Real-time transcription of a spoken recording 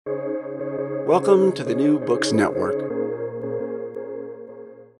Welcome to the New Books Network.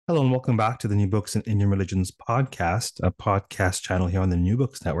 Hello and welcome back to the New Books in Indian Religions podcast, a podcast channel here on the New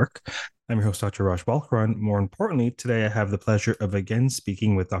Books Network. I'm your host, Dr. Raj Balkaran, and more importantly, today I have the pleasure of again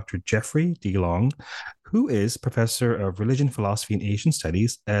speaking with Dr. Jeffery DeLong, who is Professor of Religion, Philosophy, and Asian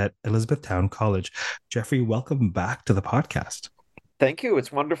Studies at Elizabethtown College. Jeffrey, welcome back to the podcast. Thank you.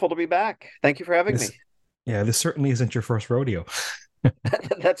 It's wonderful to be back. Thank you for having me. This certainly isn't your first rodeo.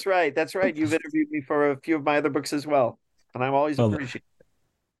 That's right. That's right. You've interviewed me for a few of my other books as well, and I'm always Well, appreciative.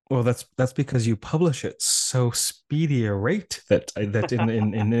 Well, that's because you publish it so speedy a rate that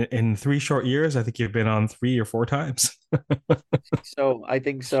in 3 short years, I think you've been on 3 or 4 times. So I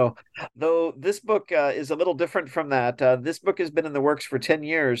think so. Though this book is a little different from that. This book has been in the works for 10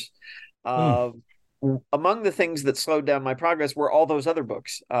 years. Mm, Uh, Among the things that slowed down my progress were all those other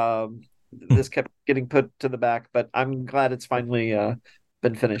books. mm. This kept getting put to the back, but I'm glad it's finally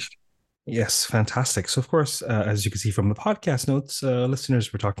been finished. Yes, fantastic. So, of course, as you can see from the podcast notes,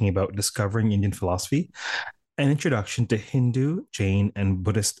 listeners, we're talking about discovering Indian philosophy, an introduction to Hindu, Jain, and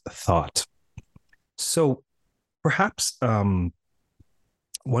Buddhist thought. So, perhaps one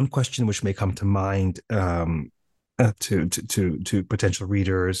question which may come to mind to potential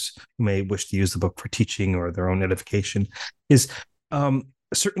readers who may wish to use the book for teaching or their own edification is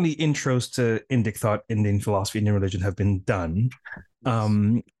certainly intros to Indic thought, Indian philosophy, Indian religion have been done. Yes.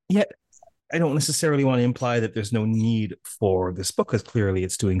 Yet I don't necessarily want to imply that there's no need for this book, because clearly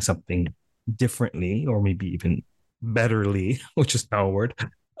it's doing something differently or maybe even betterly, which is now a word.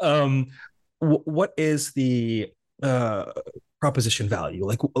 Um, what is the uh, proposition value?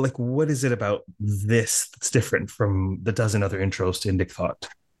 Like what is it about this that's different from the dozen other intros to Indic thought?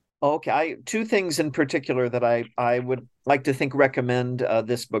 Okay, two things in particular that I would like to think recommend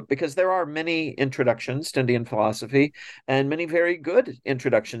this book, because there are many introductions to Indian philosophy and many very good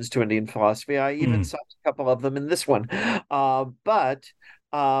introductions to Indian philosophy. I even Mm, saw a couple of them in this one. But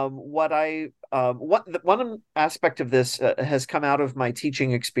one aspect of this has come out of my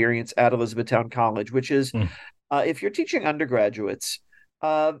teaching experience at Elizabethtown College, which is mm, if you're teaching undergraduates,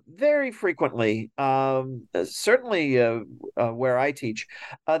 very frequently, certainly where I teach,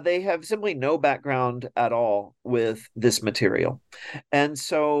 they have simply no background at all with this material. And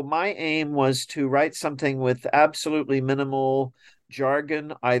so my aim was to write something with absolutely minimal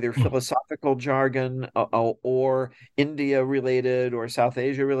jargon, either mm. philosophical jargon or India related or South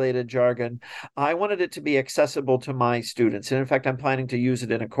Asia related jargon. I wanted it to be accessible to my students. And in fact, I'm planning to use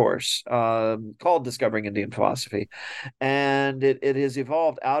it in a course called Discovering Indian Philosophy. And it has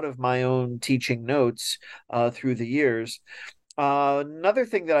evolved out of my own teaching notes through the years. Another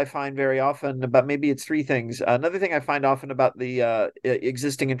thing that I find very often about, maybe it's three things. Another thing I find often about the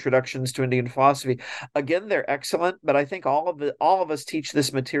existing introductions to Indian philosophy, again, they're excellent, but I think all of us teach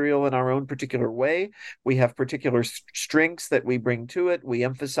this material in our own particular way. We have particular strengths that we bring to it. We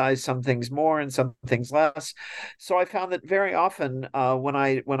emphasize some things more and some things less. So I found that very often when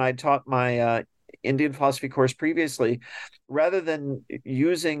I taught my Indian philosophy course previously, rather than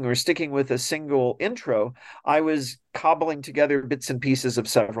using or sticking with a single intro, I was cobbling together bits and pieces of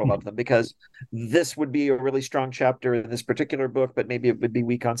several of them, because this would be a really strong chapter in this particular book, but maybe it would be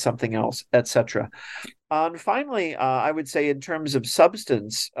weak on something else, etc. And finally, I would say in terms of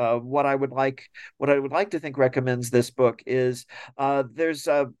substance, what I would like to think recommends this book is there's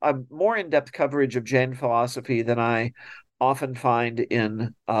a more in-depth coverage of Jain philosophy than I often find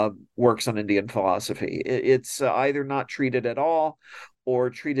in works on Indian philosophy. It's either not treated at all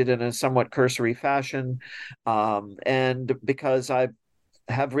or treated in a somewhat cursory fashion. And because I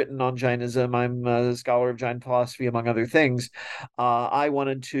have written on Jainism, I'm a scholar of Jain philosophy, among other things. I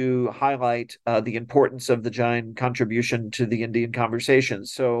wanted to highlight the importance of the Jain contribution to the Indian conversation.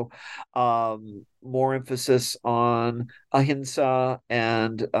 So, more emphasis on ahimsa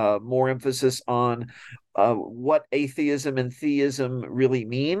and more emphasis on what atheism and theism really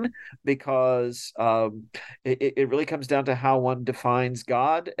mean, because it really comes down to how one defines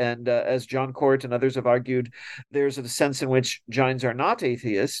God. And as John Court and others have argued, there's a sense in which Jains are not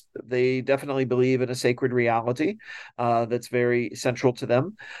atheists. They definitely believe in a sacred reality that's very central to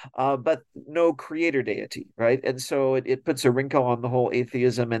them, but no creator deity, right? And so it puts a wrinkle on the whole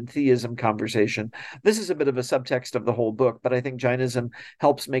atheism and theism conversation. This is a bit of a subtext of the whole book, but I think Jainism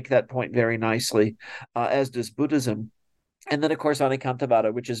helps make that point very nicely, as does Buddhism. And then, of course,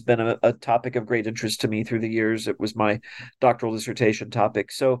 Anakantabhata, which has been a topic of great interest to me through the years. It was my doctoral dissertation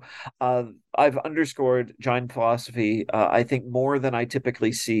topic. So I've underscored Jain philosophy, I think, more than I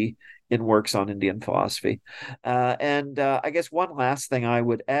typically see in works on Indian philosophy. And I guess one last thing I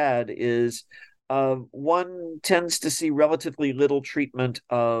would add is one tends to see relatively little treatment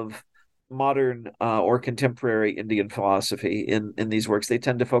of modern or contemporary Indian philosophy in these works. They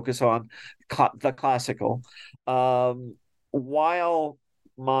tend to focus on the classical. While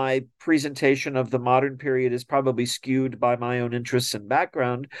my presentation of the modern period is probably skewed by my own interests and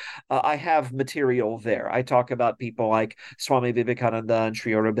background, I have material there. I talk about people like Swami Vivekananda and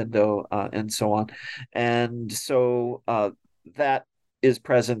Sri Aurobindo and so on. And so that is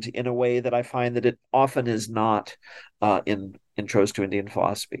present in a way that I find that it often is not in intros to Indian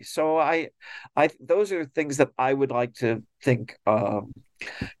philosophy. So those are things that I would like to think are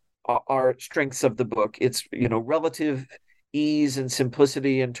strengths of the book. It's, relative ease and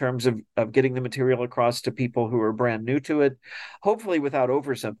simplicity in terms of getting the material across to people who are brand new to it, hopefully without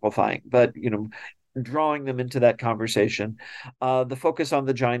oversimplifying, but, drawing them into that conversation. The focus on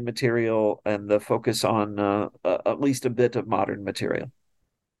the Jain material and the focus on at least a bit of modern material.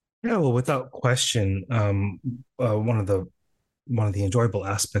 Yeah, well, without question, one of the enjoyable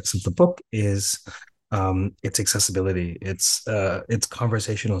aspects of the book is its accessibility, its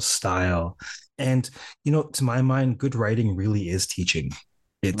conversational style, and to my mind, good writing really is teaching.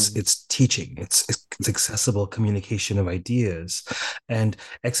 It's teaching. It's accessible communication of ideas, and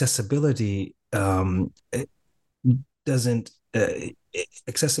accessibility it doesn't.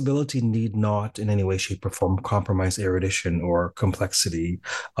 Accessibility need not in any way, shape, or form compromise erudition or complexity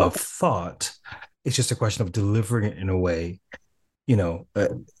of thought. It's just a question of delivering it in a way,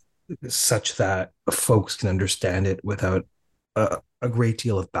 such that folks can understand it without a great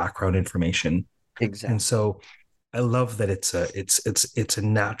deal of background information. Exactly. And so I love that it's a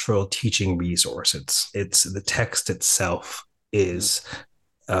natural teaching resource. It's the text itself is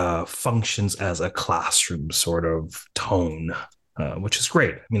functions as a classroom sort of tone, which is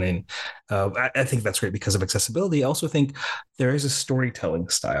great. I think that's great because of accessibility. I also think there is a storytelling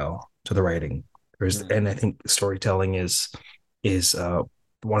style to the writing. And I think storytelling is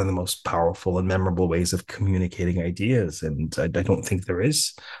one of the most powerful and memorable ways of communicating ideas. And I don't think there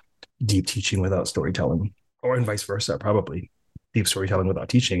is deep teaching without storytelling, or and vice versa, probably deep storytelling without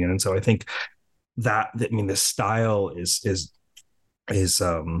teaching. And so I think the style is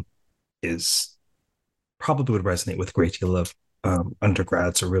probably would resonate with a great deal of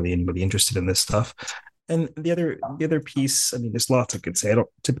undergrads or really anybody interested in this stuff. And the other piece, there's lots I could say. I don't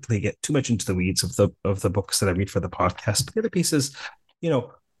typically get too much into the weeds of the books that I read for the podcast. But the other piece is,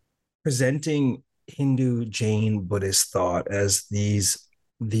 presenting Hindu, Jain, Buddhist thought as these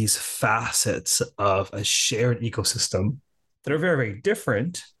facets of a shared ecosystem that are very, very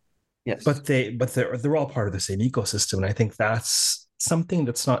different. Yes. But they're all part of the same ecosystem. And I think that's something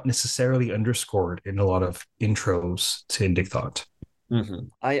that's not necessarily underscored in a lot of intros to Indic thought. Mm-hmm.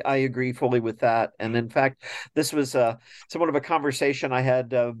 I agree fully with that. And in fact, this was somewhat of a conversation I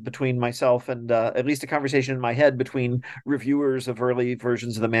had between myself and at least a conversation in my head between reviewers of early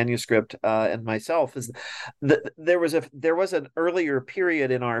versions of the manuscript and myself. Is that there was an earlier period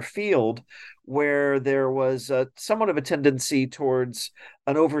in our field where there was somewhat of a tendency towards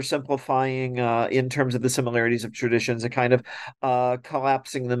an oversimplifying in terms of the similarities of traditions, a kind of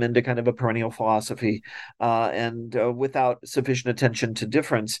collapsing them into kind of a perennial philosophy and without sufficient attention to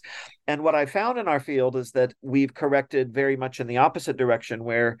difference. And what I found in our field is that we've corrected very much in the opposite direction,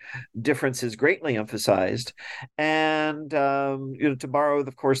 where difference is greatly emphasized. And to borrow,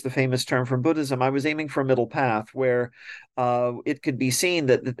 of course, the famous term from Buddhism, I was aiming for a middle path where it could be seen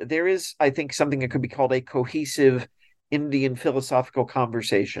that there is, I think, something that could be called a cohesive Indian philosophical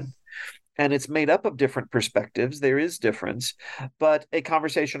conversation. And it's made up of different perspectives. There is difference, but a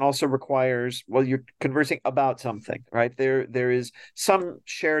conversation also requires, well, you're conversing about something, right? There is some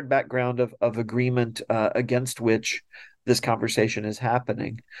shared background of agreement against which this conversation is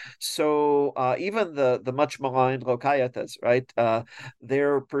happening. So even the much maligned Lokayatas, right?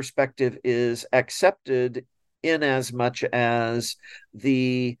 Their perspective is accepted in as much as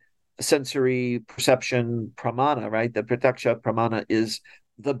the sensory perception pramana, right? The pratyaksha pramana is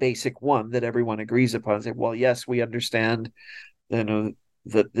the basic one that everyone agrees upon. Say, well, yes, we understand, that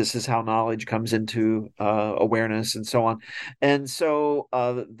this is how knowledge comes into awareness and so on. And so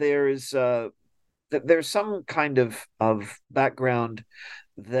there's some kind of background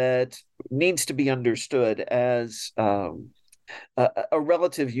that needs to be understood as a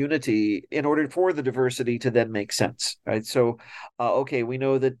relative unity in order for the diversity to then make sense, right? So, okay, we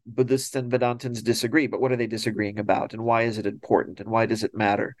know that Buddhists and Vedantins disagree, but what are they disagreeing about, and why is it important, and why does it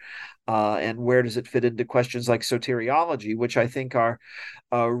matter, and where does it fit into questions like soteriology, which I think are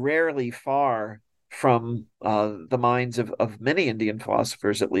rarely far from the minds of many Indian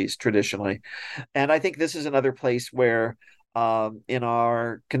philosophers, at least traditionally. And I think this is another place where in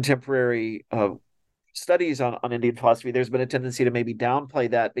our contemporary studies on Indian philosophy, there's been a tendency to maybe downplay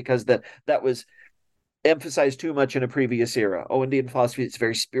that because that was emphasized too much in a previous era. Oh, Indian philosophy, it's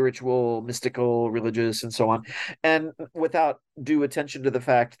very spiritual, mystical, religious, and so on. And without due attention to the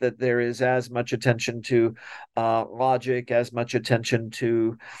fact that there is as much attention to logic, as much attention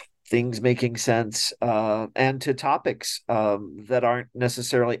to things making sense, and to topics that aren't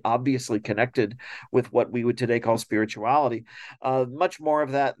necessarily obviously connected with what we would today call spirituality. Much more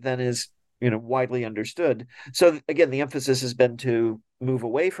of that than is widely understood. So again, the emphasis has been to move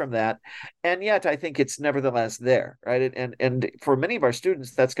away from that, and yet I think it's nevertheless there, right? And for many of our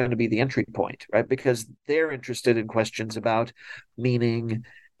students, that's going to be the entry point, right? Because they're interested in questions about meaning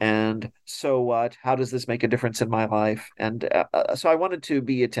and so what? How does this make a difference in my life? And so I wanted to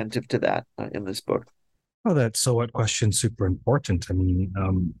be attentive to that in this book. Oh, that so what question super important. I mean,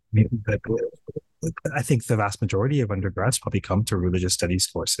 I think the vast majority of undergrads probably come to religious studies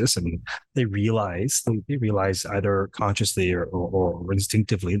courses and they realize either consciously or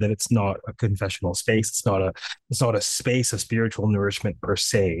instinctively that it's not a confessional space. It's not a space of spiritual nourishment per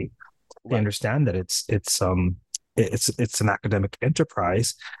se. They understand that it's an academic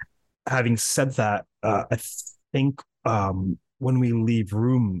enterprise. Having said that, I think when we leave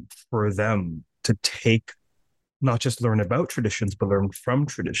room for them to not just learn about traditions, but learn from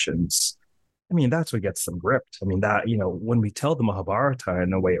traditions, I mean, that's what gets them gripped. I mean, that, when we tell the Mahabharata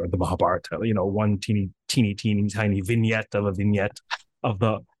in a way, or the Mahabharata, one teeny tiny vignette of a vignette of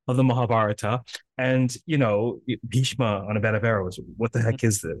the Mahabharata, and Bhishma on a bed of arrows. What the heck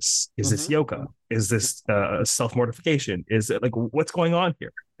is this? Is this yoga? Is this self-mortification? Is it like, what's going on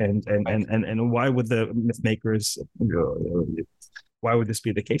here? And why would the myth makers? Why would this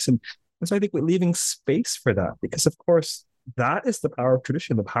be the case? And so I think we're leaving space for that, because of course that is the power of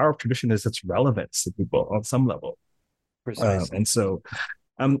tradition. The power of tradition is its relevance to people on some level. And so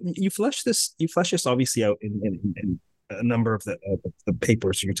you flesh this obviously out in a number of the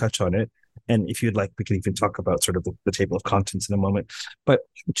papers. You touch on it, and if you'd like, we can even talk about sort of the table of contents in a moment. But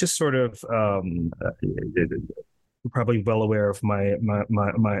just sort of, you're probably well aware of my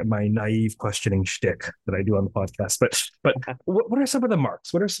naive questioning shtick that I do on the podcast. But what are some of the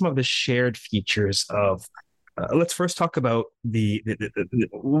marks? What are some of the shared features of? Let's first talk about the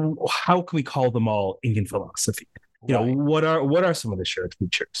how can we call them all Indian philosophy? What are some of the shared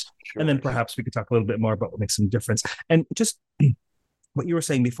features? Sure. And then perhaps we could talk a little bit more about what makes some difference. And just what you were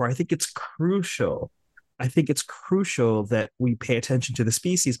saying before, I think it's crucial. I think it's crucial that we pay attention to the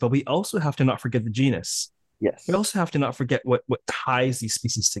species, but we also have to not forget the genus. Yes. We also have to not forget what ties these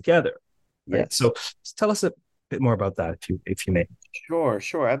species together. Right? Yes. So tell us a bit more about that, if you may. Sure,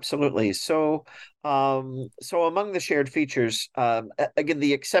 absolutely. So among the shared features, again,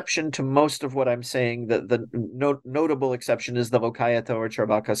 the exception to most of what I'm saying, the notable exception is the Lokayata or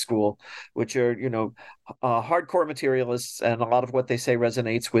Charvaka school, which are hardcore materialists, and a lot of what they say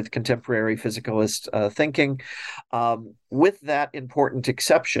resonates with contemporary physicalist thinking. With that important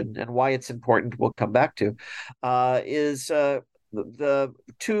exception, and why it's important, we'll come back to, is the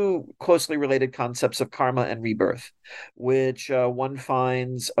two closely related concepts of karma and rebirth, which one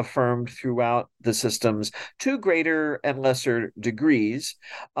finds affirmed throughout the systems to greater and lesser degrees.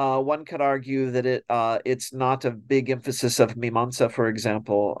 One could argue that it's not a big emphasis of Mimamsa, for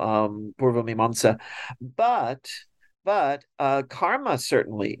example, Purva Mimamsa, but karma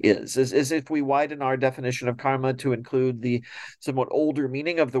certainly is. As if we widen our definition of karma to include the somewhat older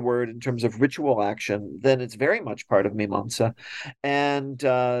meaning of the word in terms of ritual action, then it's very much part of Mimamsa, and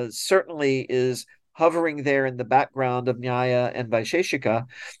certainly is hovering there in the background of Nyaya and Vaisheshika,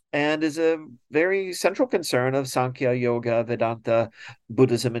 and is a very central concern of Sankhya, Yoga, Vedanta,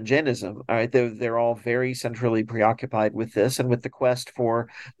 Buddhism, and Jainism. All right, they're all very centrally preoccupied with this and with the quest for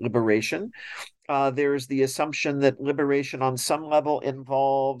liberation. There's the assumption that liberation on some level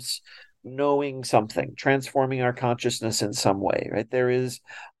involves knowing something, transforming our consciousness in some way, right? There is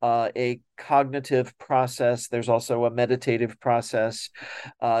a cognitive process. There's also a meditative process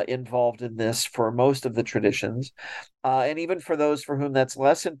involved in this for most of the traditions. And even for those for whom that's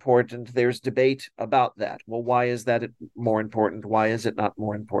less important, there's debate about that. Well, why is that more important? Why is it not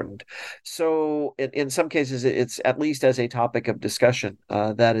more important? So in some cases, it's at least as a topic of discussion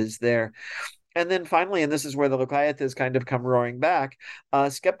that is there. And then finally, and this is where the Lokayatas kind of come roaring back,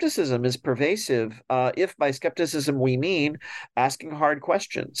 skepticism is pervasive. If by skepticism we mean asking hard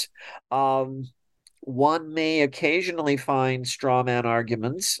questions. One may occasionally find straw man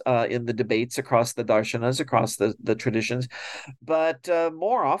arguments in the debates across the darshanas, across the traditions, but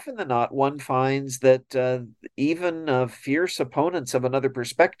more often than not, one finds that even fierce opponents of another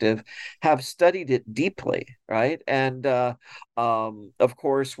perspective have studied it deeply, right? And of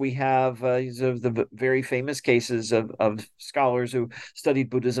course, we have the very famous cases of scholars who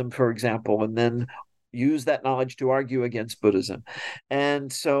studied Buddhism, for example, and then use that knowledge to argue against Buddhism. And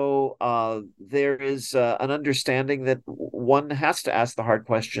so there is an understanding that one has to ask the hard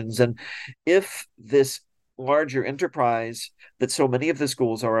questions. And if this larger enterprise that so many of the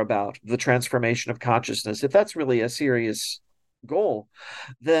schools are about, the transformation of consciousness, if that's really a serious goal,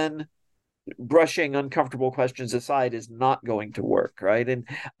 then brushing uncomfortable questions aside is not going to work, right?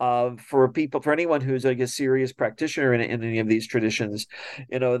 And for anyone who's like a serious practitioner in any of these traditions,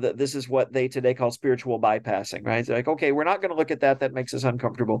 this is what they today call spiritual bypassing, right? It's like, okay, we're not going to look at that. That makes us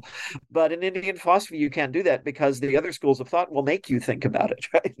uncomfortable. But in Indian philosophy, you can't do that because the other schools of thought will make you think about it,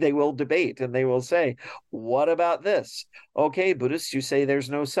 right? They will debate and they will say, what about this? Okay, Buddhists, you say there's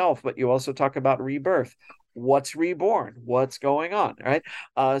no self, but you also talk about rebirth. What's reborn? What's going on, right?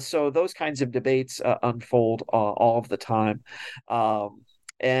 So those kinds of debates unfold all of the time.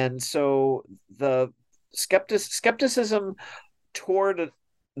 And so the skepticism toward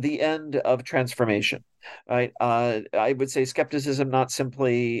the end of transformation, right? I would say skepticism, not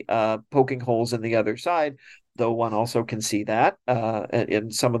simply poking holes in the other side, though one also can see that in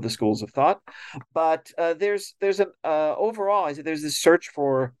some of the schools of thought. But there's an overall, I say there's this search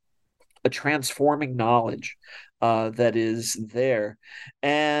for a transforming knowledge that is there.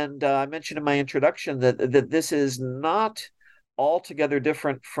 And I mentioned in my introduction that this is not altogether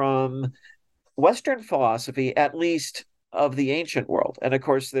different from Western philosophy, at least of the ancient world. And of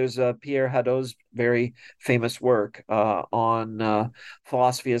course, there's Pierre Hadot's very famous work on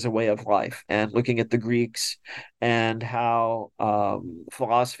philosophy as a way of life, and looking at the Greeks and how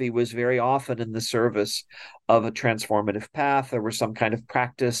philosophy was very often in the service of a transformative path. There was some kind of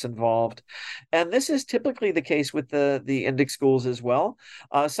practice involved. And this is typically the case with the Indic schools as well,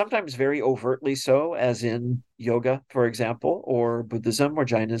 sometimes very overtly so, as in yoga, for example, or Buddhism or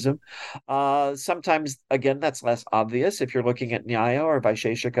Jainism. Sometimes, again, that's less obvious. If you're looking at Nyaya or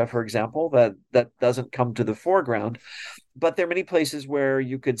Vaisheshika, for example, that doesn't come to the foreground. But there are many places where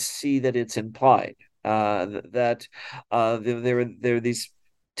you could see that it's implied, that there are these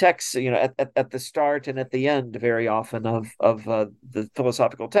texts, at the start and at the end, very often of the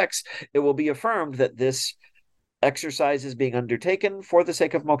philosophical texts, it will be affirmed that this exercise is being undertaken for the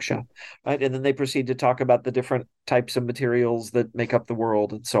sake of moksha, right? And then they proceed to talk about the different types of materials that make up the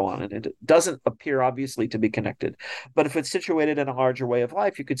world and so on. And it doesn't appear obviously to be connected. But if it's situated in a larger way of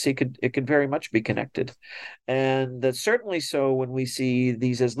life, you could see it could very much be connected. And that's certainly so when we see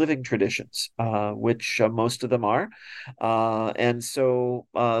these as living traditions, which most of them are. And so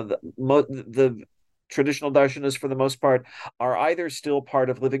the traditional darshanas, for the most part, are either still part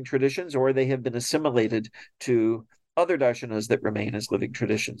of living traditions or they have been assimilated to other darshanas that remain as living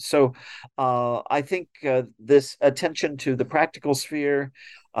traditions. So I think this attention to the practical sphere,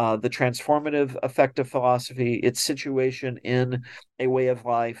 the transformative effect of philosophy, its situation in a way of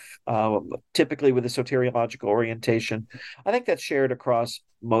life, typically with a soteriological orientation, I think that's shared across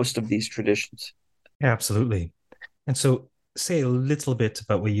most of these traditions. Yeah, absolutely. And so say a little bit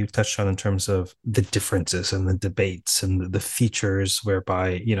about what you touched on in terms of the differences and the debates and the features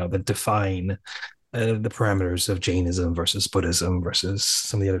whereby, that define the parameters of Jainism versus Buddhism versus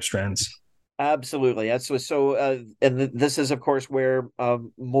some of the other strands. Absolutely. And this is, of course, where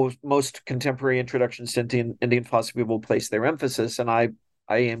most contemporary introductions to Indian philosophy will place their emphasis, and I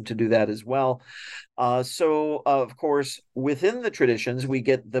aim to do that as well. So, of course, within the traditions, we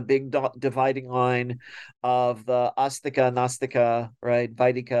get the big dividing line of the Astika, Nastika, right?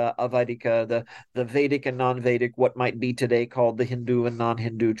 Vaidika, Avaidika, the Vedic and non-Vedic, what might be today called the Hindu and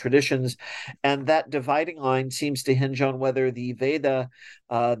non-Hindu traditions. And that dividing line seems to hinge on whether the Veda,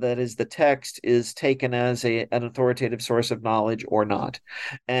 that is the text, is taken as an authoritative source of knowledge or not.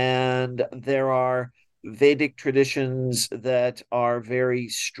 And there are Vedic traditions that are very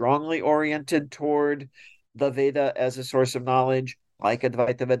strongly oriented toward the Veda as a source of knowledge, like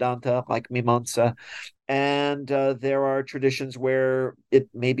Advaita Vedanta, like Mimamsa. And there are traditions where it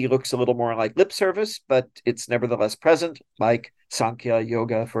maybe looks a little more like lip service, but it's nevertheless present, like Sankhya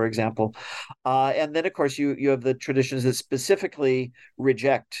Yoga, for example. And then, of course, you have the traditions that specifically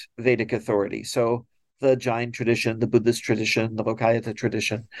reject Vedic authority. So the Jain tradition, the Buddhist tradition, the Lokayata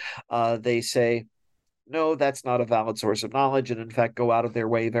tradition, they say, no, that's not a valid source of knowledge, and in fact go out of their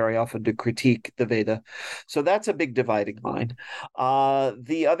way very often to critique the Veda. So that's a big dividing line.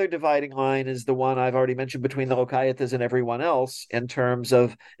 The other dividing line is the one I've already mentioned between the Lokayatas and everyone else in terms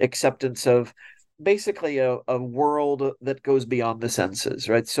of acceptance of basically a world that goes beyond the senses,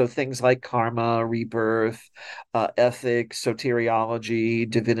 right? So things like karma, rebirth, ethics, soteriology,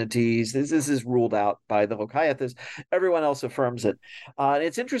 divinities, this is ruled out by the Lokayatas. Everyone else affirms it. And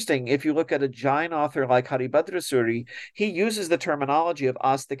it's interesting, if you look at a Jain author like Haribhadra Suri, he uses the terminology of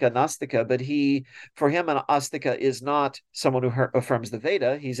astika, nastika, but for him, an astika is not someone who affirms the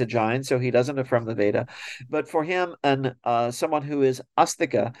Veda. He's a Jain, so he doesn't affirm the Veda. But for him, someone who is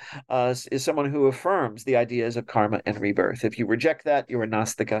astika is someone who affirms the ideas of karma and rebirth. If you reject that, you're a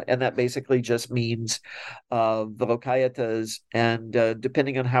Nastika, and that basically just means the Lokayatas, and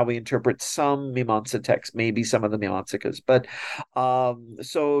depending on how we interpret some Mimamsa texts, maybe some of the Mimamsikas. But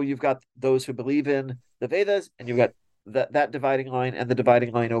so you've got those who believe in the Vedas, and you've got that dividing line and the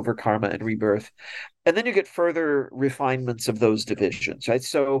dividing line over karma and rebirth. And then you get further refinements of those divisions, right?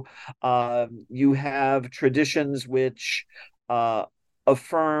 So you have traditions which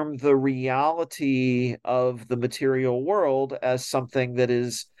affirm the reality of the material world as something that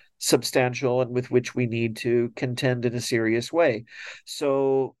is substantial and with which we need to contend in a serious way.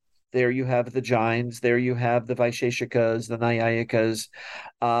 So there you have the Jains, there you have the Vaisheshikas, the Nyayikas,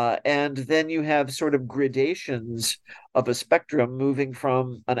 and then you have sort of gradations of a spectrum moving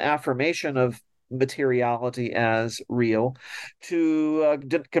from an affirmation of materiality as real to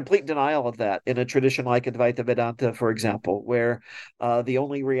complete denial of that in a tradition like Advaita Vedanta, for example, where the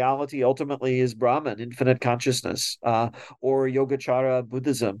only reality ultimately is Brahman, infinite consciousness, or Yogacara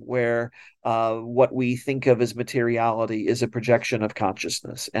Buddhism, where what we think of as materiality is a projection of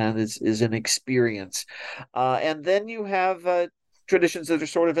consciousness and is an experience. And then you have traditions that are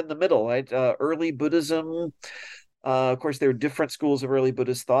sort of in the middle, right? Early Buddhism. Of course, there are different schools of early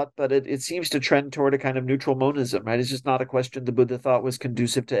Buddhist thought, but it seems to trend toward a kind of neutral monism, right? It's just not a question the Buddha thought was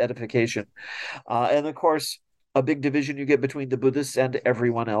conducive to edification. And of course, a big division you get between the Buddhists and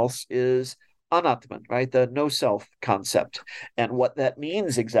everyone else is anatman, right? The no self concept and what that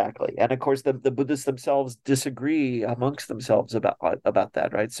means exactly. And of course, the Buddhists themselves disagree amongst themselves about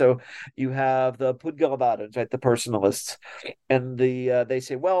that, right? So you have the Pudgalavadins, right? The personalists, and they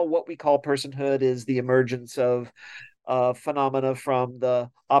say, well, what we call personhood is the emergence of phenomena from the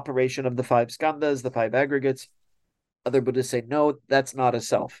operation of the five skandhas, the five aggregates. Other Buddhists say, no, that's not a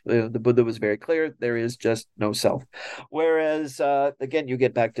self. The Buddha was very clear. There is just no self. Whereas, again, you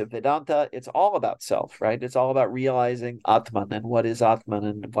get back to Vedanta, it's all about self, right? It's all about realizing Atman and what is Atman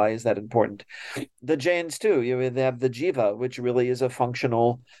and why is that important. The Jains, too, they have the Jiva, which really is a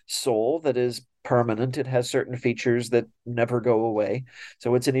functional soul that is permanent. It has certain features that never go away.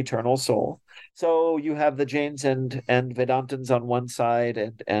 So it's an eternal soul. So you have the Jains and Vedantins on one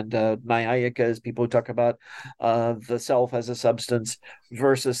side, and Nyayikas, people who talk about the self as a substance,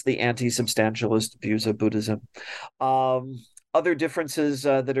 versus the anti-substantialist views of Buddhism. Other differences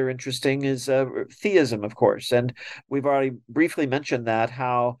that are interesting is theism, of course, and we've already briefly mentioned that,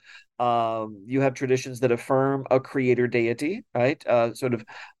 how you have traditions that affirm a creator deity, right?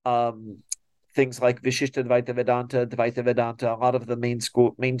 Things like Vishishtadvaita Vedanta, Dvaita Vedanta, a lot of the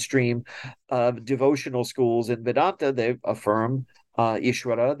mainstream devotional schools in Vedanta, they affirm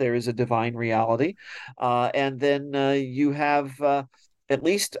Ishvara, there is a divine reality. And then you have at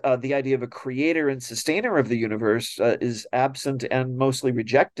least the idea of a creator and sustainer of the universe is absent and mostly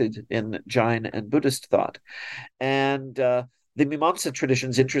rejected in Jain and Buddhist thought. And the Mimamsa tradition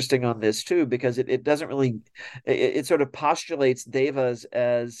is interesting on this too, because it doesn't really, it sort of postulates devas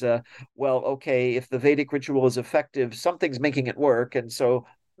as, well, okay, if the Vedic ritual is effective, something's making it work. And so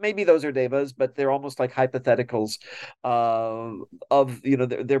maybe those are devas, but they're almost like hypotheticals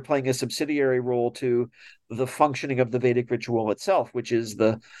they're playing a subsidiary role to the functioning of the Vedic ritual itself, which is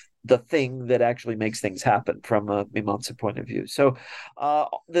the thing that actually makes things happen from a Mimamsa point of view. So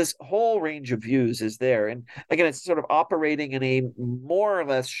this whole range of views is there. And again, it's sort of operating in a more or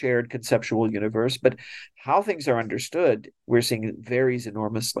less shared conceptual universe, but how things are understood, we're seeing it varies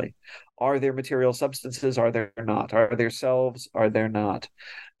enormously. Are there material substances? Are there not? Are there selves? Are there not?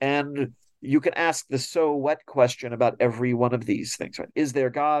 And you can ask the so what question about every one of these things, right? Is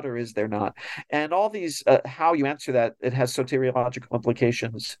there God or is there not? And all these, how you answer that, it has soteriological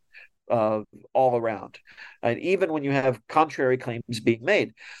implications all around. And even when you have contrary claims being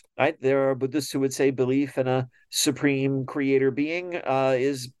made, right? There are Buddhists who would say belief in a supreme creator being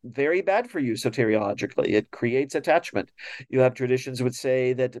is very bad for you soteriologically. It creates attachment. You have traditions that would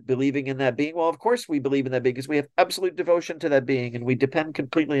say that believing in that being, well, of course we believe in that being because we have absolute devotion to that being and we depend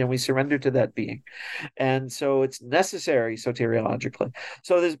completely and we surrender to that being. And so it's necessary soteriologically.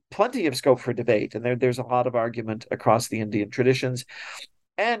 So there's plenty of scope for debate, and there's a lot of argument across the Indian traditions.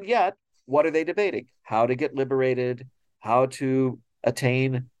 And yet, what are they debating? How to get liberated, how to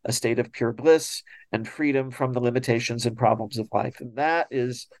attain a state of pure bliss and freedom from the limitations and problems of life. And that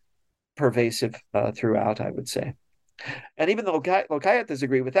is pervasive throughout, I would say. And even the Lokayatas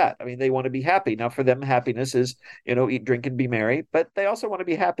agree with that. I mean, they want to be happy. Now, for them, happiness is, eat, drink, and be merry, but they also want to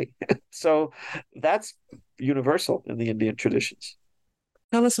be happy. So that's universal in the Indian traditions.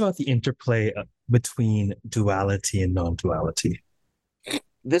 Tell us about the interplay between duality and non-duality.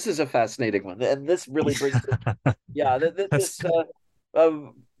 This is a fascinating one, and this really brings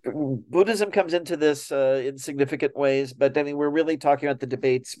Buddhism comes into this in significant ways, but I mean, we're really talking about the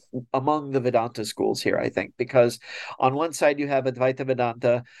debates among the Vedanta schools here, I think, because on one side you have Advaita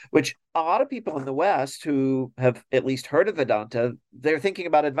Vedanta, which a lot of people in the West who have at least heard of Vedanta, they're thinking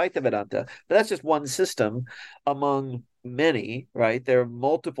about Advaita Vedanta, but that's just one system among many, right? There are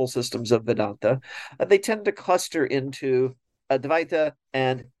multiple systems of Vedanta. They tend to cluster into Advaita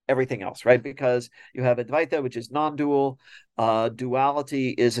and everything else, right? Because you have Advaita, which is non-dual. Duality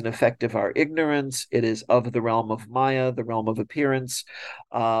is an effect of our ignorance. It is of the realm of Maya, the realm of appearance.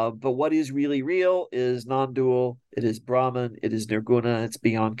 But what is really real is non-dual. It is Brahman. It is Nirguna. It's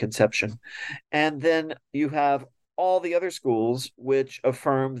beyond conception. And then you have all the other schools which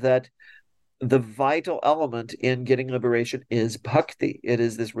affirm that the vital element in getting liberation is bhakti. It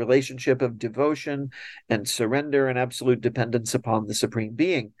is this relationship of devotion and surrender and absolute dependence upon the Supreme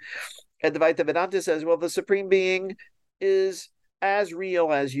Being. Advaita Vedanta says, well, the Supreme Being is as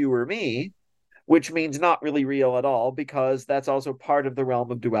real as you or me, which means not really real at all, because that's also part of the realm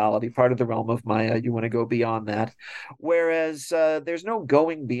of duality, part of the realm of Maya. You want to go beyond that. Whereas there's no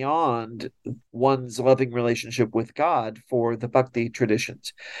going beyond one's loving relationship with God for the Bhakti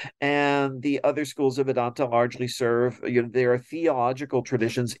traditions. And the other schools of Vedanta largely serve, there are theological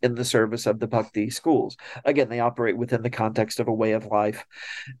traditions in the service of the Bhakti schools. Again, they operate within the context of a way of life.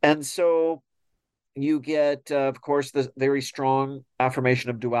 And so you get, of course, the very strong affirmation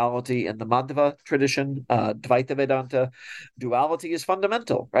of duality in the Madhva tradition, Dvaita Vedanta. Duality is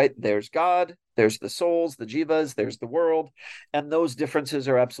fundamental, right? There's God, there's the souls, the jivas, there's the world, and those differences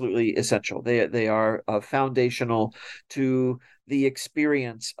are absolutely essential. They are foundational to the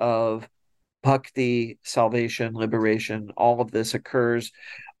experience of bhakti, salvation, liberation. All of this occurs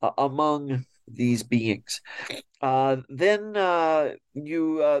among these beings. But the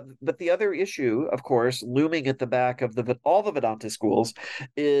other issue, of course, looming at the back of all the Vedanta schools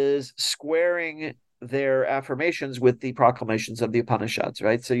is squaring their affirmations with the proclamations of the Upanishads,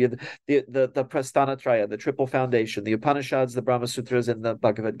 right? So you have the Prasthanatraya, the triple foundation, the Upanishads, the Brahma Sutras, and the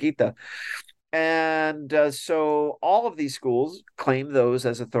Bhagavad Gita. And so all of these schools claim those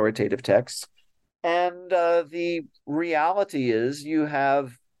as authoritative texts. And the reality is you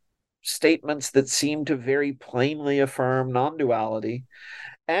have statements that seem to very plainly affirm non-duality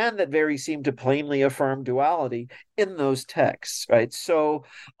and that very seem to plainly affirm duality in those texts, right? So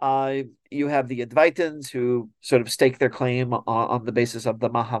you have the Advaitins who sort of stake their claim on the basis of the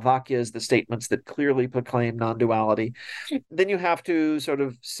Mahavakyas, the statements that clearly proclaim non-duality. Then you have to sort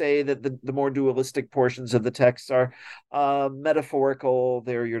of say that the more dualistic portions of the texts are metaphorical.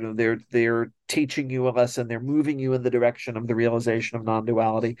 They're teaching you a lesson. They're moving you in the direction of the realization of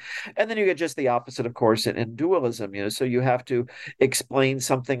non-duality. And then you get just the opposite, of course, in dualism. So you have to explain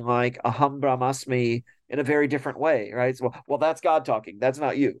something like Aham Brahmasmi in a very different way, right? So, well, that's God talking. That's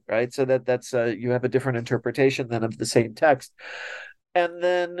not you, right? So that's you have a different interpretation then of the same text. And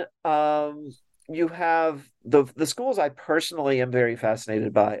then you have the schools I personally am very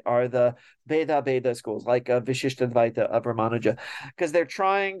fascinated by are the Veda schools, like Vishishtadvaita of Ramanuja, because they're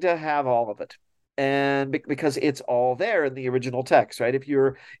trying to have all of it. And because it's all there in the original text, right? If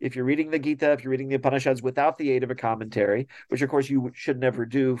you're reading the Gita, if you're reading the Upanishads without the aid of a commentary, which of course you should never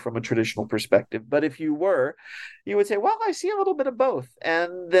do from a traditional perspective, but if you were, you would say, well, I see a little bit of both.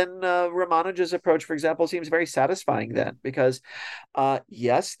 And then Ramanuja's approach, for example, seems very satisfying then, because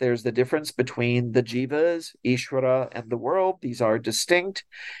yes, there's the difference between the jivas, Ishvara, and the world. These are distinct,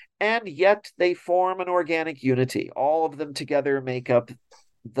 and yet they form an organic unity. All of them together make up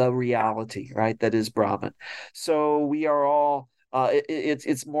the reality, right? That is Brahman. So we are all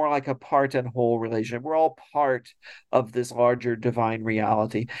It's more like a part and whole relationship. We're all part of this larger divine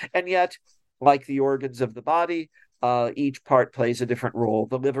reality, and yet, like the organs of the body, each part plays a different role.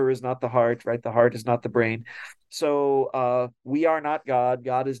 The liver is not the heart, right? The heart is not the brain. So we are not God.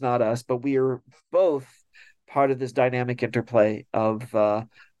 God is not us, but we are both part of this dynamic interplay of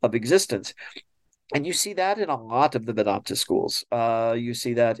existence. And you see that in a lot of the Vedanta schools. You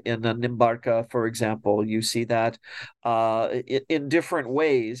see that in Nimbarka, for example. You see that in different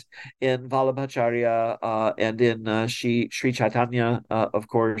ways in Vallabhacharya and in Sri Chaitanya, of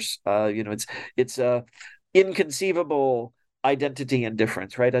course. It's inconceivable identity and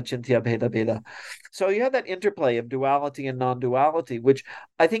difference, right? Achintya Bheda Bheda. So you have that interplay of duality and non-duality, which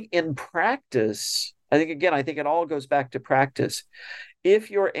I think in practice, I think it all goes back to practice.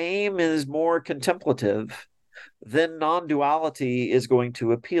 If your aim is more contemplative, then non-duality is going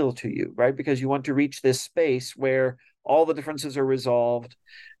to appeal to you, right? Because you want to reach this space where all the differences are resolved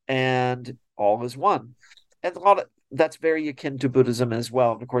and all is one. And that's very akin to Buddhism as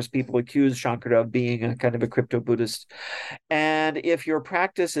well. And of course, people accuse Shankara of being a kind of a crypto-Buddhist. And if your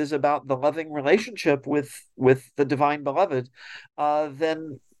practice is about the loving relationship with the divine beloved,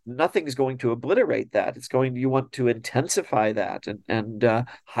 then nothing's going to obliterate that. You want to intensify that and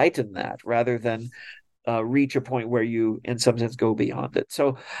heighten that rather than reach a point where you, in some sense, go beyond it.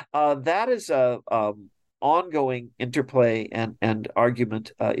 So that is a ongoing interplay and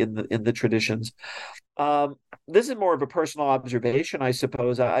argument in the traditions. This is more of a personal observation, I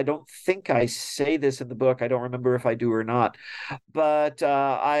suppose. I don't think I say this in the book. I don't remember if I do or not, but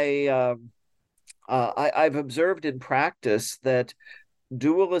I've observed in practice that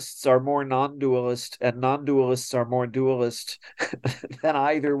dualists are more non-dualist and non-dualists are more dualist than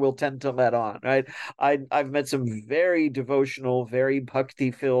either will tend to let on, right? I've met some very devotional, very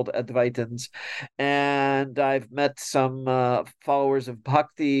bhakti-filled Advaitins, and I've met some followers of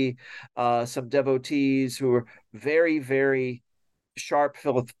bhakti, some devotees who are very, very sharp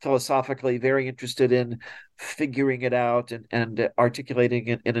philosophically, very interested in figuring it out and articulating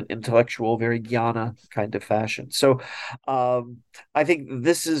it in an intellectual, very jnana kind of fashion. So I think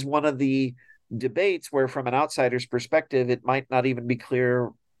this is one of the debates where, from an outsider's perspective, it might not even be clear,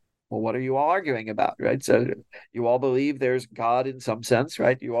 well, what are you all arguing about, right? So you all believe there's God in some sense,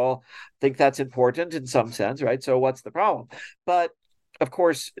 right? You all think that's important in some sense, right? So what's the problem? But of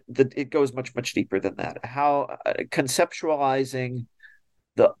course, it goes much, much deeper than that. How conceptualizing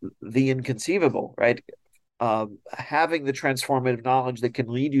the inconceivable, right? Having the transformative knowledge that can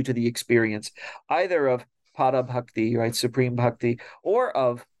lead you to the experience either of pada bhakti, right, supreme bhakti, or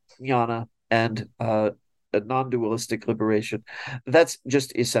of jnana and a non-dualistic liberation. That's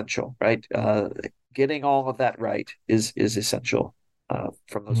just essential, right? Getting all of that right is essential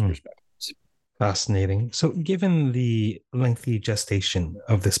from those perspectives. Fascinating. So, given the lengthy gestation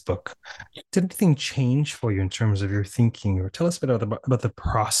of this book, did anything change for you in terms of your thinking, or tell us a bit about the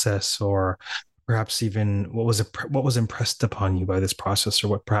process, or perhaps even what was impressed upon you by this process, or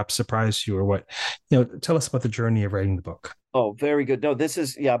what perhaps surprised you, or what, tell us about the journey of writing the book. Oh, very good. No, this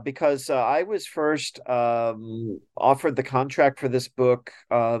is, because I was first offered the contract for this book,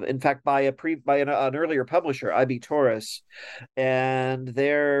 in fact, by an earlier publisher, IB Tauris, and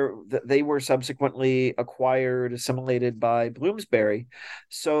they were subsequently acquired, assimilated by Bloomsbury.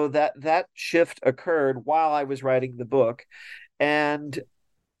 So that shift occurred while I was writing the book. And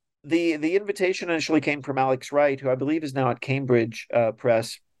the invitation initially came from Alex Wright, who I believe is now at Cambridge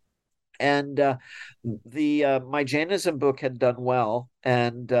Press. And my Jainism book had done well,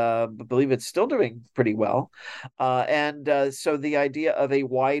 and I believe it's still doing pretty well. So the idea of a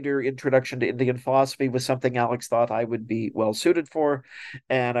wider introduction to Indian philosophy was something Alex thought I would be well suited for,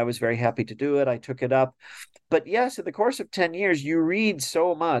 and I was very happy to do it. I took it up. But yes, in the course of 10 years, you read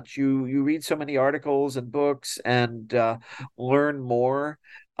so much. You read so many articles and books and learn more.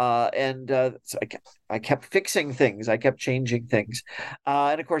 So I kept fixing things. I kept changing things.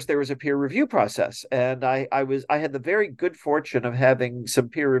 And of course, there was a peer review process. And I had the very good fortune of having some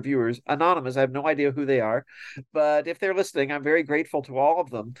peer reviewers, anonymous. I have no idea who they are. But if they're listening, I'm very grateful to all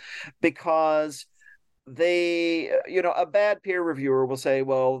of them, because they, a bad peer reviewer will say,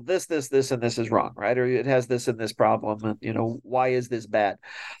 well, this, and this is wrong, right? Or it has this and this problem. And, why is this bad?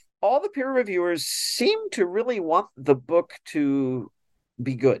 All the peer reviewers seem to really want the book to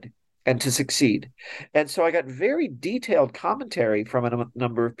be good. and to succeed. And so I got very detailed commentary from a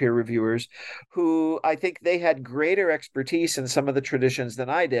number of peer reviewers who I think they had greater expertise in some of the traditions than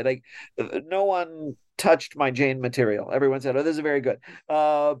I did. No one touched my Jain material. Everyone said, "Oh, this is very good."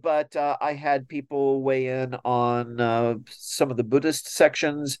 But I had people weigh in on some of the Buddhist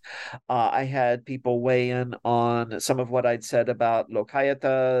sections. I had people weigh in on some of what I'd said about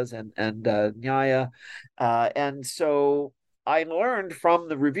Lokayatas and Nyaya. And so I learned from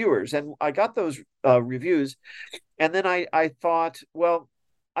the reviewers, and I got those reviews, and then I thought, well,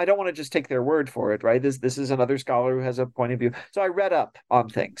 I don't want to just take their word for it, right? This is another scholar who has a point of view. So I read up on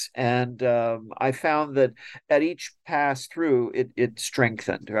things, and I found that at each pass through, it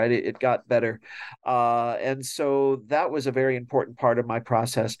strengthened, right? It got better, and so that was a very important part of my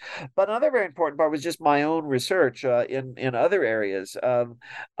process. But another very important part was just my own research in other areas.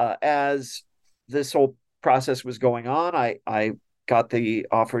 As this whole process was going on, I got the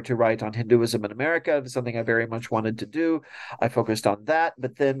offer to write on Hinduism in America, something I very much wanted to do. I focused on that,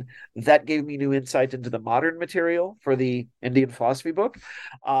 but then that gave me new insight into the modern material for the Indian philosophy book.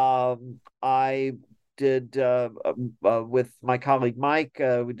 I did with my colleague Mike,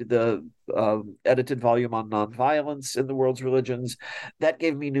 we did the edited volume on nonviolence in the world's religions. That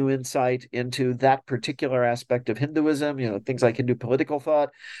gave me new insight into that particular aspect of Hinduism, things like Hindu political thought.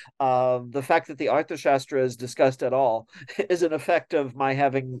 The fact that the Arthashastra is discussed at all is an effect of my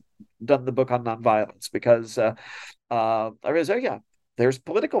having done the book on nonviolence, because I realized, oh yeah, there's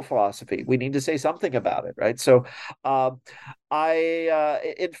political philosophy. We need to say something about it, right? So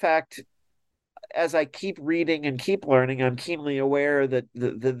in fact, as I keep reading and keep learning, I'm keenly aware that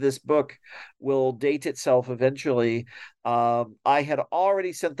this book will date itself eventually. I had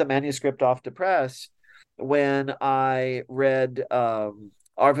already sent the manuscript off to press when I read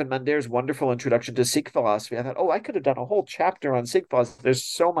Arvind Mandir's wonderful introduction to Sikh philosophy. I thought, oh, I could have done a whole chapter on Sikh philosophy. There's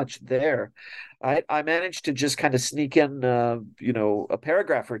so much there. I managed to just kind of sneak in, a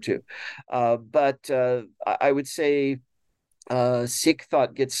paragraph or two. But I would say Sikh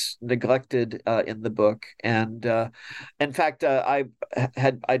thought gets neglected in the book, and in fact,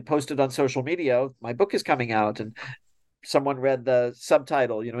 I'd posted on social media, my book is coming out, and someone read the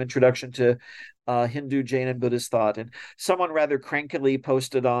subtitle, Introduction to Hindu, Jain, and Buddhist Thought. And someone rather crankily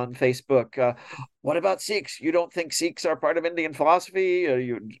posted on Facebook, what about Sikhs? You don't think Sikhs are part of Indian philosophy? Or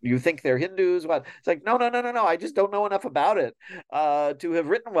you think they're Hindus? What? It's like, no. I just don't know enough about it to have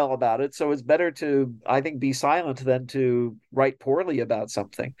written well about it. So it's better to, I think, be silent than to write poorly about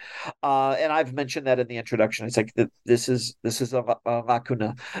something. And I've mentioned that in the introduction. It's like, this is a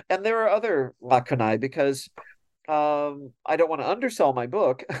lacuna. And there are other lacunae, because I don't want to undersell my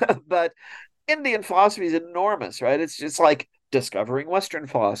book, but Indian philosophy is enormous, right? It's just like discovering Western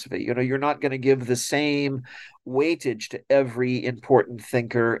philosophy. You're not going to give the same weightage to every important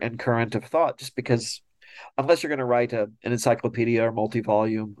thinker and current of thought, just because, unless you're going to write an encyclopedia or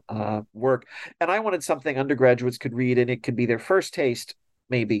multi-volume work. And I wanted something undergraduates could read, and it could be their first taste,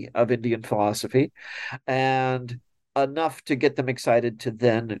 maybe, of Indian philosophy, and enough to get them excited to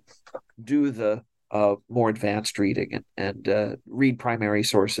then do the more advanced reading and read primary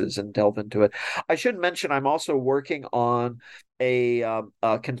sources and delve into it. I should mention I'm also working on a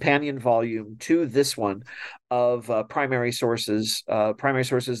companion volume to this one of primary sources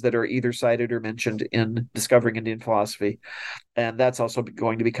that are either cited or mentioned in Discovering Indian Philosophy, and that's also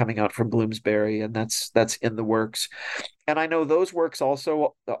going to be coming out from Bloomsbury, and that's in the works. And I know those works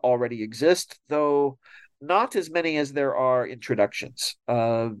also already exist, though not as many as there are introductions.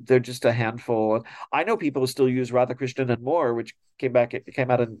 They're just a handful. I know people who still use Radhakrishnan and more, which came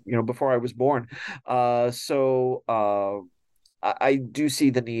out in, before I was born. So I do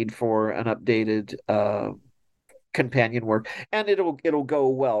see the need for an updated companion work, and it'll go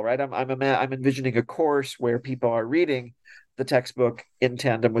well, right? I'm envisioning a course where people are reading the textbook in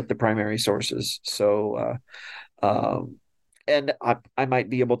tandem with the primary sources. So and I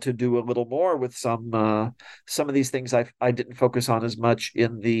might be able to do a little more with some of these things I didn't focus on as much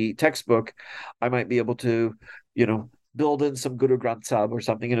in the textbook. I might be able to, build in some Guru Granth Sahib or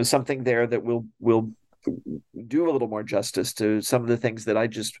something, something there that will do a little more justice to some of the things that I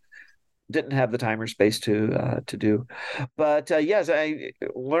just didn't have the time or space to do. But yes,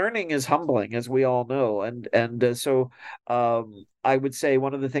 learning is humbling, as we all know, and so I would say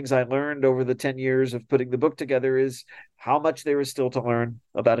one of the things I learned over the 10 years of putting the book together is how much there is still to learn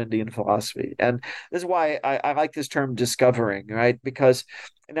about Indian philosophy. And this is why I like this term discovering, right? Because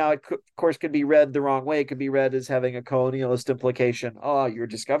now it, of course, could be read the wrong way. It could be read as having a colonialist implication. Oh, you're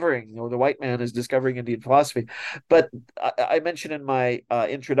discovering, the white man is discovering Indian philosophy. But I mentioned in my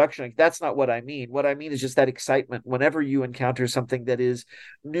introduction, like, that's not what I mean. What I mean is just that excitement whenever you encounter something that is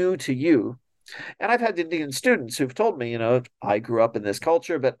new to you. And I've had Indian students who've told me, I grew up in this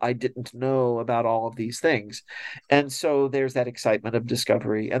culture, but I didn't know about all of these things. And so there's that excitement of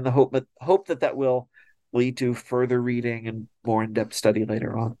discovery and the hope that will lead to further reading and more in-depth study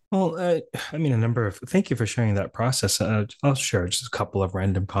later on. Well, I mean, thank you for sharing that process. I'll share just a couple of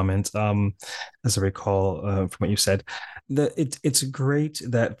random comments. As I recall from what you said, it's great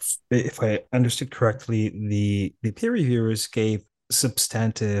that, if I understood correctly, the peer reviewers gave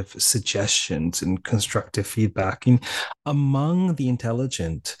substantive suggestions and constructive feedback. And among the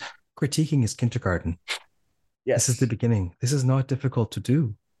intelligent, critiquing is kindergarten. Yes. This is the beginning. This is not difficult to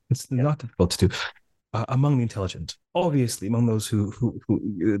do. It's not difficult to do. Among the intelligent, obviously, among those who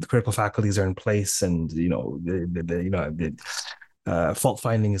the critical faculties are in place, and the fault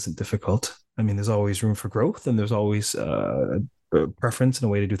finding isn't difficult. I mean, there's always room for growth, and there's always a preference and a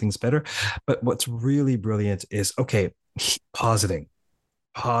way to do things better. But what's really brilliant is, okay, positing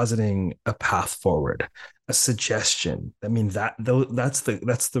a path forward, a suggestion. I mean, that's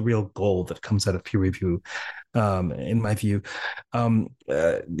the real goal that comes out of peer review, in my view. In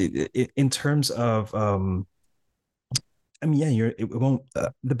terms of, I mean, yeah, it won't.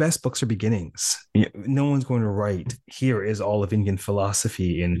 The best books are beginnings. No one's going to write, here is all of Indian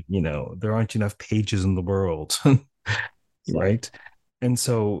philosophy, and there aren't enough pages in the world, right? And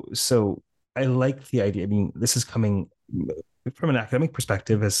so I like the idea. I mean, this is coming from an academic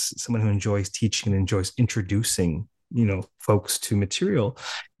perspective, as someone who enjoys teaching and enjoys introducing, folks to material.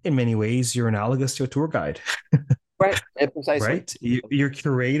 In many ways, you're analogous to a tour guide. Right, precisely. Right, you're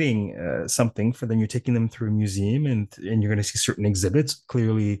curating something for them. You're taking them through a museum, and you're going to see certain exhibits.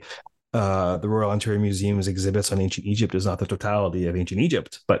 Clearly, the Royal Ontario Museum's exhibits on ancient Egypt is not the totality of ancient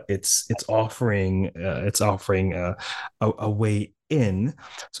Egypt, but it's offering a way in.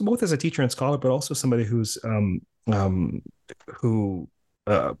 So both as a teacher and scholar, but also somebody who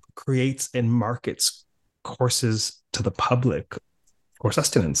creates and markets courses to the public for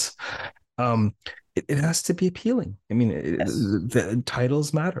sustenance. It has to be appealing. I mean, yes. The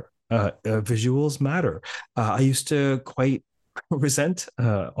titles matter. Visuals matter. I used to quite resent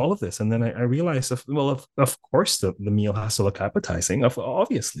all of this, and then I realized, of course, the meal has to look appetizing.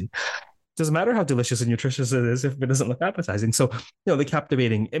 Obviously, it doesn't matter how delicious and nutritious it is if it doesn't look appetizing. So, the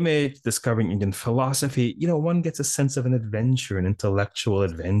captivating image, discovering Indian philosophy. One gets a sense of an adventure, an intellectual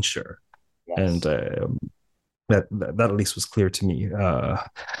adventure, yes. And that at least was clear to me.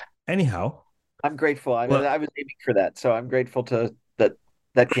 Anyhow. I'm grateful. I was aiming for that, so I'm grateful to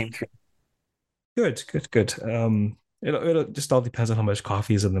that came through. Good. It just all depends on how much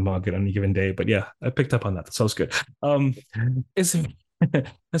coffee is in the mug on any given day. But yeah, I picked up on that. That sounds good. As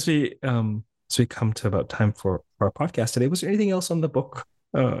we come to about time for our podcast today, was there anything else on the book,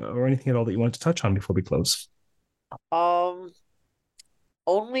 or anything at all that you wanted to touch on before we close? Only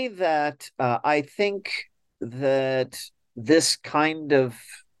that I think that this kind of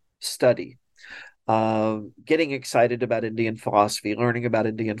study, getting excited about Indian philosophy, learning about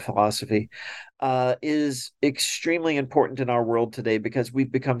Indian philosophy, is extremely important in our world today, because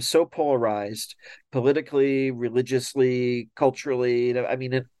we've become so polarized politically, religiously, culturally. I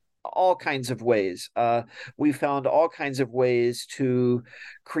mean, in all kinds of ways. We found all kinds of ways to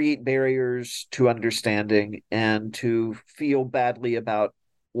create barriers to understanding and to feel badly about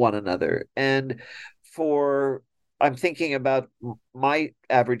one another. And I'm thinking about my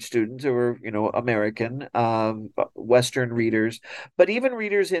average students who are, American, Western readers, but even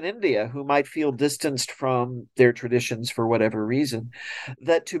readers in India who might feel distanced from their traditions for whatever reason,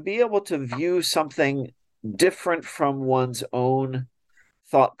 that to be able to view something different from one's own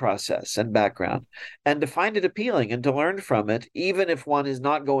thought process and background, and to find it appealing and to learn from it, even if one is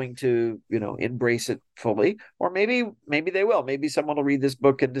not going to, embrace it fully, or maybe they will. Maybe someone will read this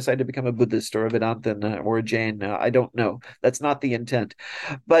book and decide to become a Buddhist or a Vedantin or a Jain. I don't know. That's not the intent.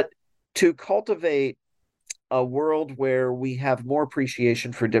 But to cultivate a world where we have more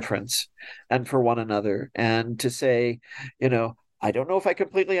appreciation for difference and for one another, and to say, I don't know if I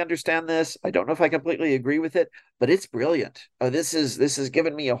completely understand this. I don't know if I completely agree with it, but it's brilliant. This has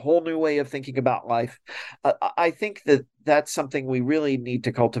given me a whole new way of thinking about life. I think that's something we really need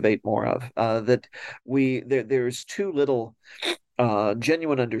to cultivate more of. That there's too little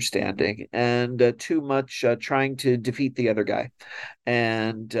genuine understanding, and too much trying to defeat the other guy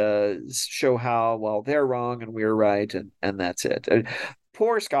and show how, well, they're wrong and we're right, and that's it.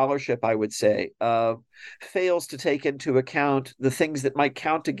 Poor scholarship, I would say, fails to take into account the things that might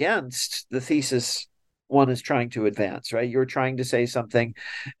count against the thesis one is trying to advance, right? You're trying to say something,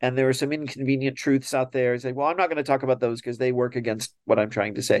 and there are some inconvenient truths out there. Say, well, I'm not going to talk about those because they work against what I'm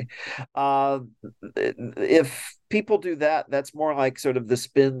trying to say. If people do that, that's more like sort of the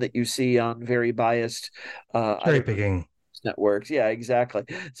spin that you see on very biased Cherry picking networks. Yeah, exactly.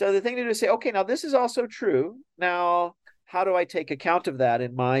 So the thing to do is say, okay, now this is also true. Now, how do I take account of that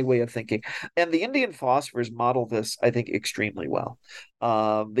in my way of thinking? And the Indian philosophers model this, I think, extremely well,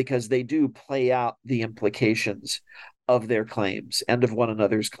 because they do play out the implications of their claims and of one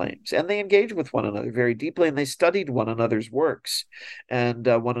another's claims. And they engage with one another very deeply, and they studied one another's works and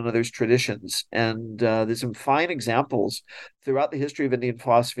one another's traditions. And there's some fine examples throughout the history of Indian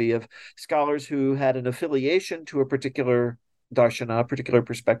philosophy of scholars who had an affiliation to a particular darshana, a particular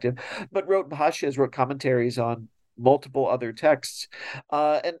perspective, but wrote bhashyas, wrote commentaries on multiple other texts,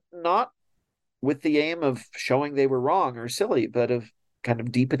 and not with the aim of showing they were wrong or silly, but of kind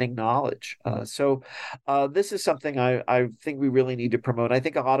of deepening knowledge. So this is something I think we really need to promote. I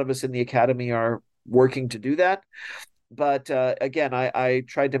think a lot of us in the academy are working to do that. But again, I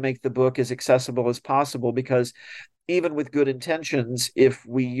tried to make the book as accessible as possible, because even with good intentions, if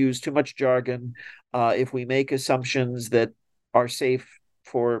we use too much jargon, if we make assumptions that are safe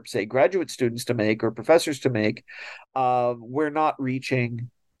for, say, graduate students to make or professors to make, we're not reaching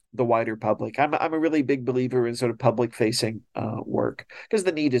the wider public. I'm a really big believer in sort of public facing work, because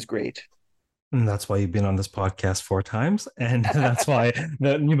the need is great. And that's why you've been on this podcast 4 times, and that's why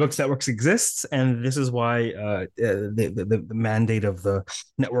the New Books Networks exists, and this is why the mandate of the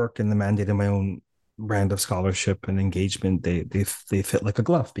network and the mandate of my own brand of scholarship and engagement, they fit like a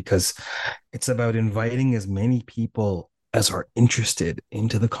glove, because it's about inviting as many people as are interested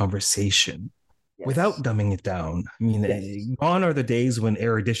into the conversation. Yes. Without dumbing it down. I mean, yes. Gone are the days when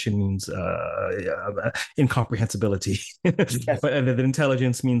erudition means incomprehensibility, yes. But that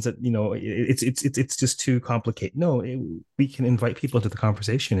intelligence means that, you know, it's just too complicated. No, we can invite people into the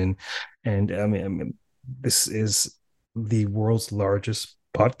conversation, and I mean, this is the world's largest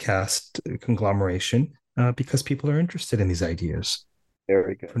podcast conglomeration because people are interested in these ideas.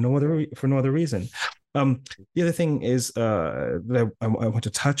 Very good. For no other reason. The other thing is that I want to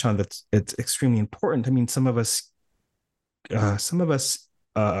touch on, that's it's extremely important. I mean, some of us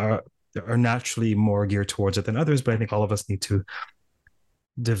are naturally more geared towards it than others, but I think all of us need to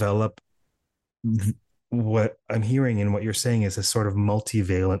develop what I'm hearing and what you're saying is a sort of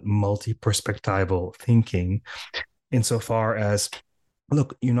multivalent, multi-perspectival thinking, insofar as,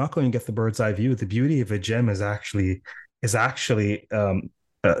 look, you're not going to get the bird's eye view. The beauty of a gem is actually it's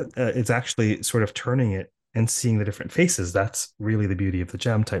actually sort of turning it and seeing the different faces. That's really the beauty of the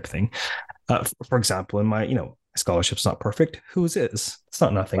gem type thing. For example, in my, scholarship's not perfect. Whose is? It's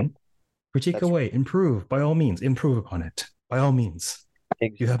not nothing. Critique That's away, right. Improve, by all means, improve upon it. By all means.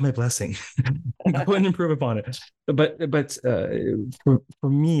 Exactly. You have my blessing. Go and improve upon it. But for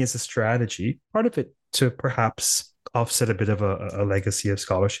me as a strategy, part of it to perhaps offset a bit of a legacy of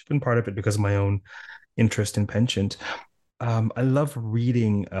scholarship, and part of it because of my own interest in penchant. I love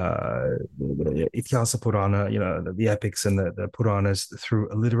reading Ityasa Purana, the epics and the Puranas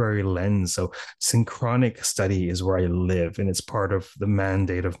through a literary lens. So synchronic study is where I live, and it's part of the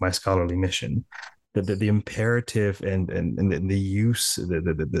mandate of my scholarly mission. The imperative and the use,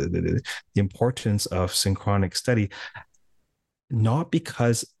 the importance of synchronic study, not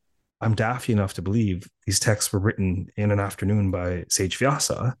because I'm daffy enough to believe these texts were written in an afternoon by Sage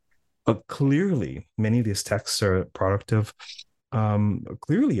Vyasa. But clearly, many of these texts are a product of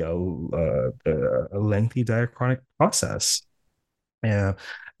clearly a lengthy diachronic process.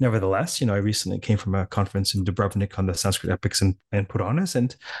 Nevertheless, I recently came from a conference in Dubrovnik on the Sanskrit epics and Puranas,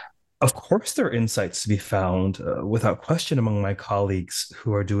 and of course, there are insights to be found without question among my colleagues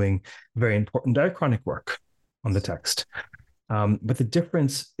who are doing very important diachronic work on the text. But the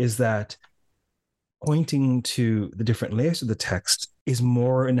difference is that pointing to the different layers of the text is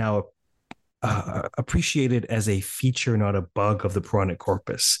more now appreciated as a feature, not a bug of the Puranic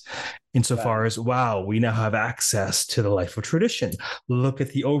corpus. Insofar as, wow, we now have access to the life of tradition. Look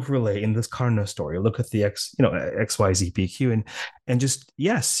at the overlay in this Karna story. Look at the XYZPQ, and just,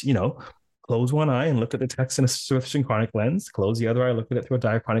 yes, close one eye and look at the text in a synchronic lens. Close the other eye, look at it through a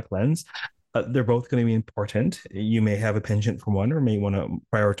diachronic lens. They're both going to be important. You may have a penchant for one, or may want to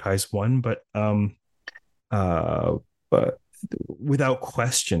prioritize one, but without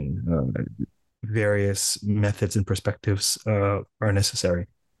question, various methods and perspectives are necessary.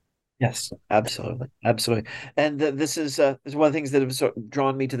 Yes, absolutely, absolutely. And this is one of the things that have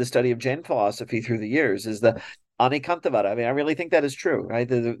drawn me to the study of Jain philosophy through the years is the anikantavada. I mean, I really think that is true, right?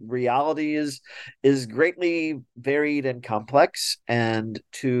 The reality is greatly varied and complex, and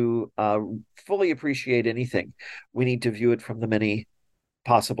to fully appreciate anything, we need to view it from the many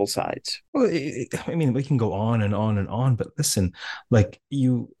possible sides. Well, I mean, we can go on and on and on, but listen, like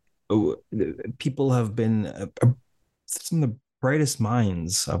people have been some of the brightest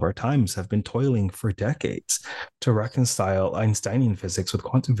minds of our times have been toiling for decades to reconcile Einsteinian physics with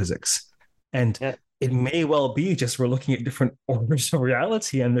quantum physics. And Yeah. it may well be just we're looking at different orders of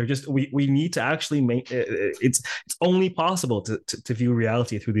reality, and they're just we need to actually make it's only possible to view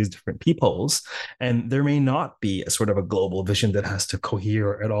reality through these different peepholes, and there may not be a sort of a global vision that has to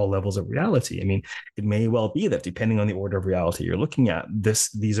cohere at all levels of reality. I mean, it may well be that depending on the order of reality you're looking at,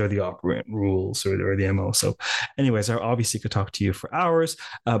 these are the operant rules or the MO. So, anyways, I obviously could talk to you for hours,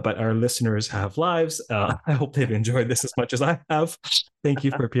 but our listeners have lives. I hope they've enjoyed this as much as I have. Thank you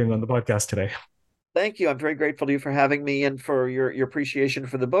for appearing on the podcast today. Thank you. I'm very grateful to you for having me and for your appreciation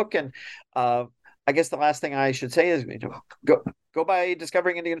for the book. And I guess the last thing I should say is, go by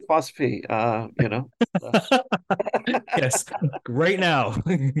Discovering Indian Philosophy. Yes, right now.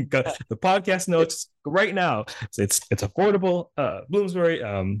 The podcast notes right now. It's affordable. Bloomsbury.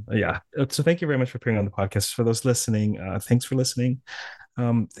 Yeah. So thank you very much for appearing on the podcast. For those listening, thanks for listening.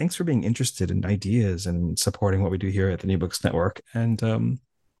 Thanks for being interested in ideas and supporting what we do here at the New Books Network. And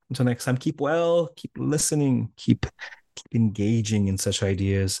until next time, keep well, keep listening, keep engaging in such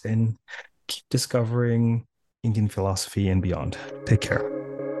ideas, and keep discovering Indian philosophy and beyond. Take care.